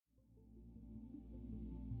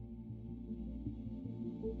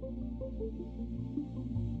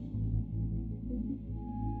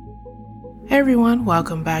Hey everyone,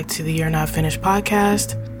 welcome back to the You're Not Finished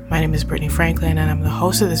podcast. My name is Brittany Franklin and I'm the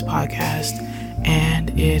host of this podcast,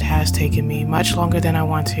 and it has taken me much longer than I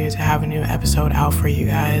wanted to have a new episode out for you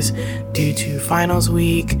guys due to finals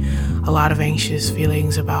week, a lot of anxious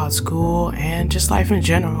feelings about school and just life in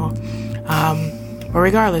general. But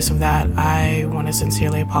regardless of that, I want to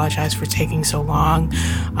sincerely apologize for taking so long.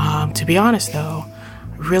 To be honest though,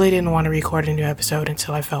 really didn't want to record a new episode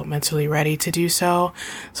until I felt mentally ready to do so.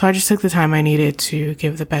 So I just took the time I needed to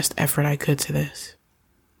give the best effort I could to this.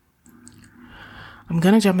 I'm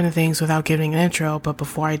going to jump into things without giving an intro, but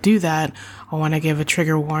before I do that, I want to give a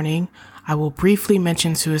trigger warning. I will briefly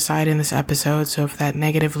mention suicide in this episode, so if that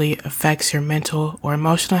negatively affects your mental or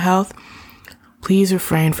emotional health, please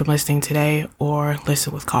refrain from listening today or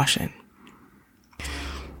listen with caution.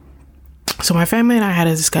 So my family and I had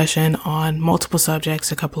a discussion on multiple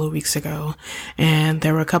subjects a couple of weeks ago, and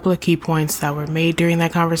there were a couple of key points that were made during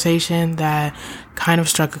that conversation that kind of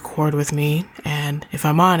struck a chord with me, and if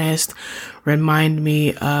I'm honest, remind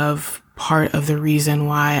me of part of the reason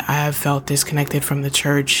why I have felt disconnected from the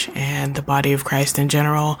church and the body of Christ in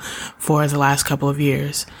general for the last couple of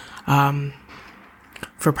years.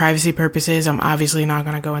 For privacy purposes, I'm obviously not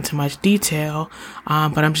going to go into much detail,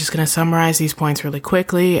 but I'm just going to summarize these points really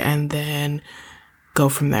quickly and then go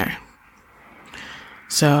from there.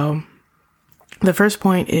 So the first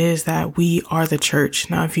point is that we are the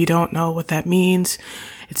church. Now, if you don't know what that means,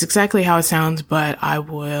 it's exactly how it sounds, but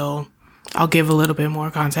I'll give a little bit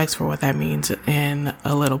more context for what that means in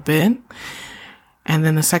a little bit. And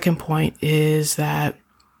then the second point is that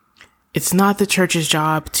it's not the church's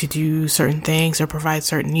job to do certain things or provide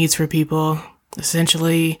certain needs for people,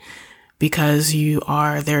 essentially because you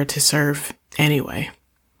are there to serve anyway.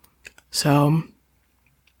 So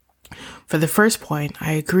for the first point,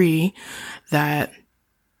 I agree that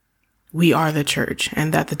we are the church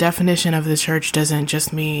and that the definition of the church doesn't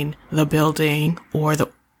just mean the building or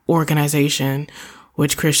the organization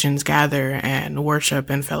which Christians gather and worship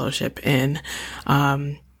and fellowship in.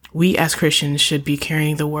 We as Christians should be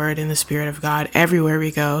carrying the word and the Spirit of God everywhere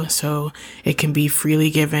we go so it can be freely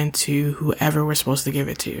given to whoever we're supposed to give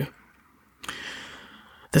it to.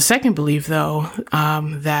 The second belief, though,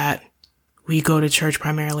 that we go to church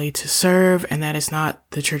primarily to serve and that it's not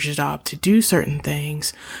the church's job to do certain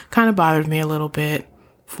things, kind of bothered me a little bit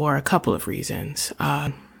for a couple of reasons.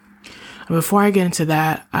 Before I get into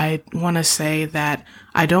that, I want to say that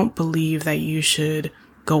I don't believe that you should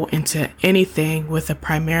go into anything with a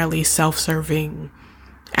primarily self-serving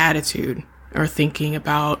attitude or thinking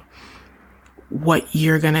about what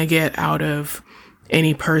you're going to get out of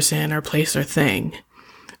any person or place or thing,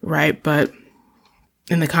 right? But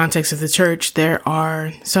in the context of the church, there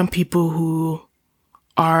are some people who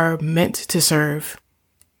are meant to serve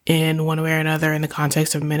in one way or another in the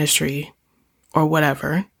context of ministry or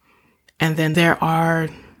whatever. And then there are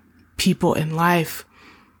people in life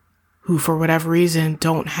who, for whatever reason,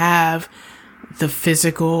 don't have the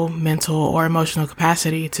physical, mental, or emotional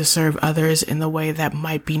capacity to serve others in the way that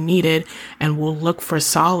might be needed and will look for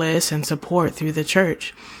solace and support through the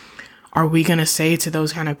church. Are we going to say to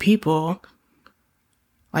those kind of people,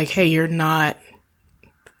 like, hey, you're not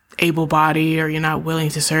able-bodied or you're not willing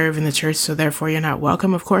to serve in the church, so therefore you're not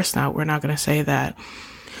welcome? Of course not. We're not going to say that.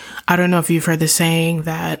 I don't know if you've heard the saying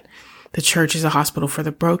that the church is a hospital for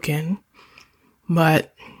the broken,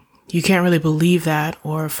 but you can't really believe that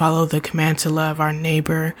or follow the command to love our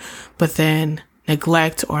neighbor, but then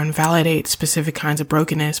neglect or invalidate specific kinds of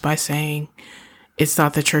brokenness by saying it's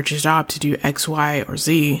not the church's job to do X, Y, or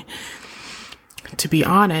Z. To be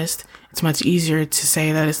honest, it's much easier to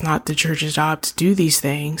say that it's not the church's job to do these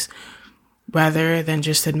things rather than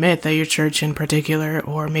just admit that your church in particular,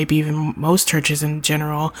 or maybe even most churches in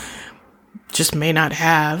general, just may not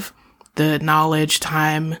have the knowledge,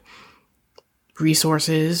 time,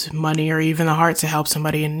 resources, money, or even the heart to help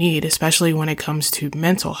somebody in need, especially when it comes to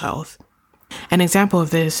mental health. An example of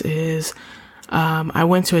this is I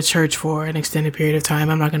went to a church for an extended period of time.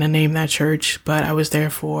 I'm not going to name that church, but I was there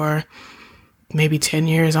for maybe 10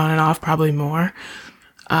 years on and off, probably more,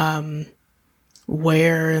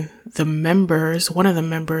 where one of the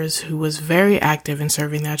members who was very active in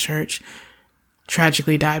serving that church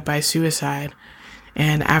tragically died by suicide.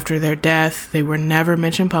 And after their death, they were never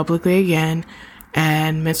mentioned publicly again.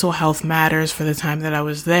 And mental health matters for the time that I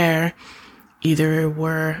was there either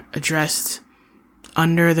were addressed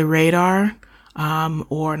under the radar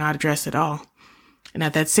or not addressed at all. And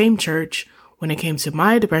at that same church, when it came to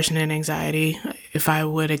my depression and anxiety, if I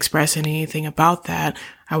would express anything about that,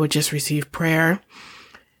 I would just receive prayer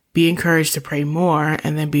be encouraged to pray more,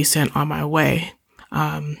 and then be sent on my way.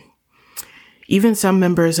 Even some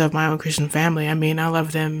members of my own Christian family, I mean, I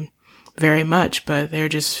love them very much, but they're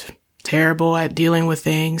just terrible at dealing with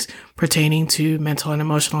things pertaining to mental and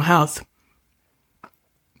emotional health.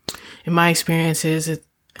 In my experience,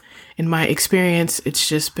 it's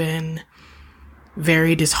just been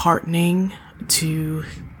very disheartening to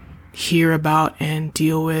hear about and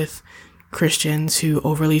deal with Christians who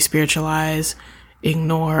overly spiritualize,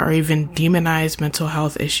 ignore, or even demonize mental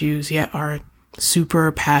health issues, yet are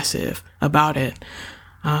super passive about it.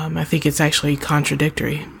 I think it's actually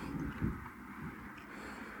contradictory.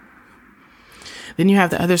 Then you have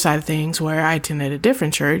the other side of things where I attended a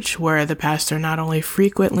different church where the pastor not only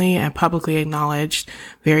frequently and publicly acknowledged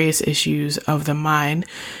various issues of the mind,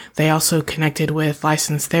 they also connected with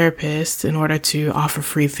licensed therapists in order to offer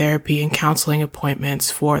free therapy and counseling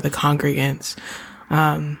appointments for the congregants.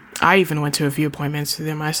 I even went to a few appointments through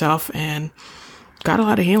them myself and got a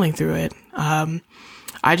lot of healing through it.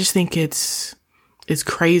 I just think it's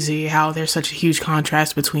crazy how there's such a huge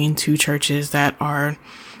contrast between two churches that are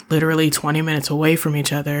literally 20 minutes away from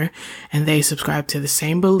each other, and they subscribe to the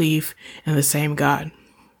same belief and the same God.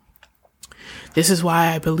 This is why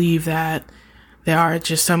I believe that there are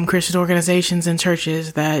just some Christian organizations and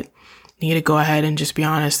churches that need to go ahead and just be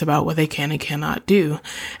honest about what they can and cannot do.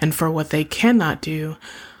 And for what they cannot do,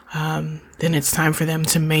 then it's time for them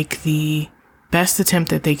to make the best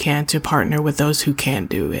attempt that they can to partner with those who can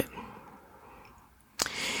do it.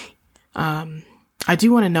 I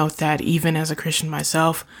do want to note that even as a Christian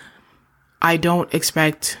myself, I don't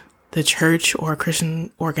expect the church or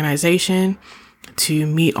Christian organization to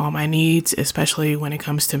meet all my needs, especially when it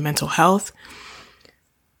comes to mental health.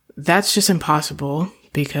 That's just impossible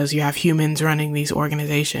because you have humans running these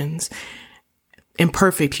organizations,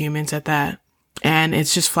 imperfect humans at that. And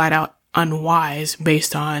it's just flat out unwise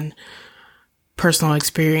based on personal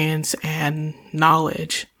experience and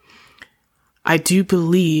knowledge. I do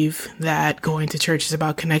believe that going to church is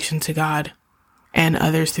about connection to God and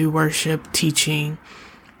others through worship, teaching,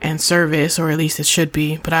 and service, or at least it should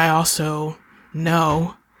be. But I also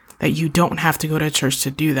know that you don't have to go to church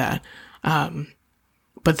to do that.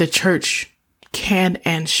 But the church can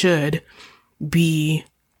and should be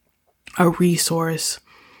a resource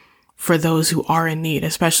for those who are in need,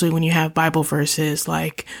 especially when you have Bible verses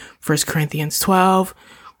like 1 Corinthians 12,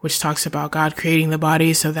 which talks about God creating the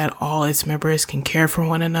body so that all its members can care for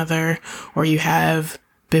one another. Or you have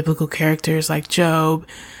biblical characters like Job,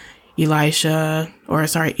 Elijah,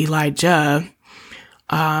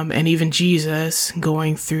 and even Jesus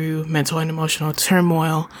going through mental and emotional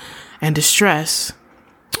turmoil and distress.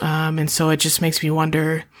 And so it just makes me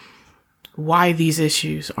wonder why these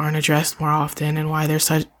issues aren't addressed more often, and why there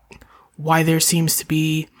seems to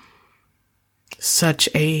be such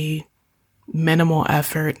a minimal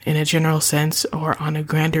effort in a general sense or on a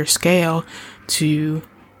grander scale to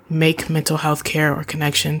make mental health care or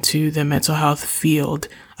connection to the mental health field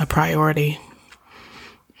a priority.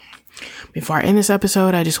 Before I end this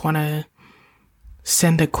episode, I just want to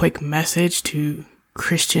send a quick message to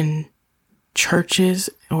Christian churches,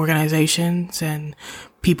 organizations, and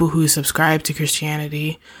people who subscribe to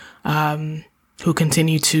Christianity, who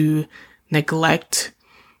continue to neglect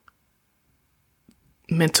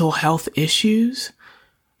mental health issues,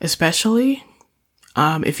 especially.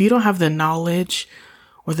 If you don't have the knowledge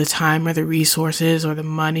or the time or the resources or the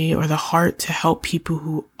money or the heart to help people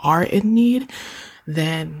who are in need,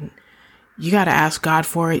 then you got to ask God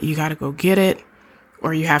for it. You got to go get it,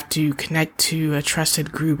 or you have to connect to a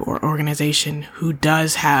trusted group or organization who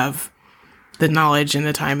does have the knowledge and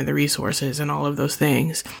the time and the resources and all of those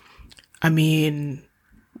things. I mean,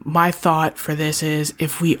 my thought for this is,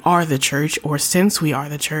 if we are the church, or since we are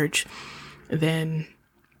the church, then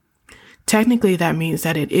technically that means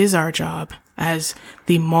that it is our job as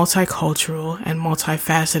the multicultural and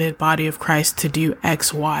multifaceted body of Christ to do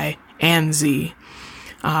X, Y, and Z.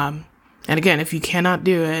 And again, if you cannot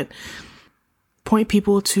do it, point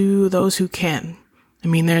people to those who can. I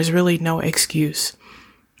mean, there's really no excuse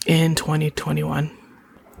in 2021.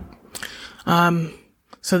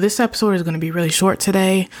 So this episode is going to be really short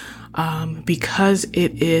today. Because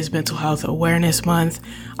it is Mental Health Awareness Month,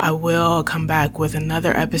 I will come back with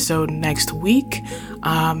another episode next week.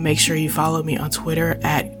 Make sure you follow me on Twitter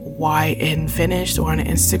at YNFinished, or on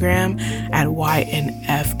Instagram at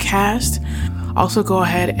YNFcast. Also, go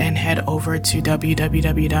ahead and head over to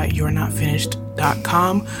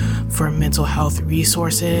www.you'renotfinished.com for mental health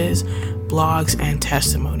resources, blogs, and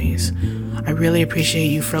testimonies. I really appreciate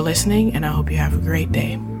you for listening, and I hope you have a great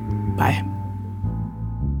day. Bye.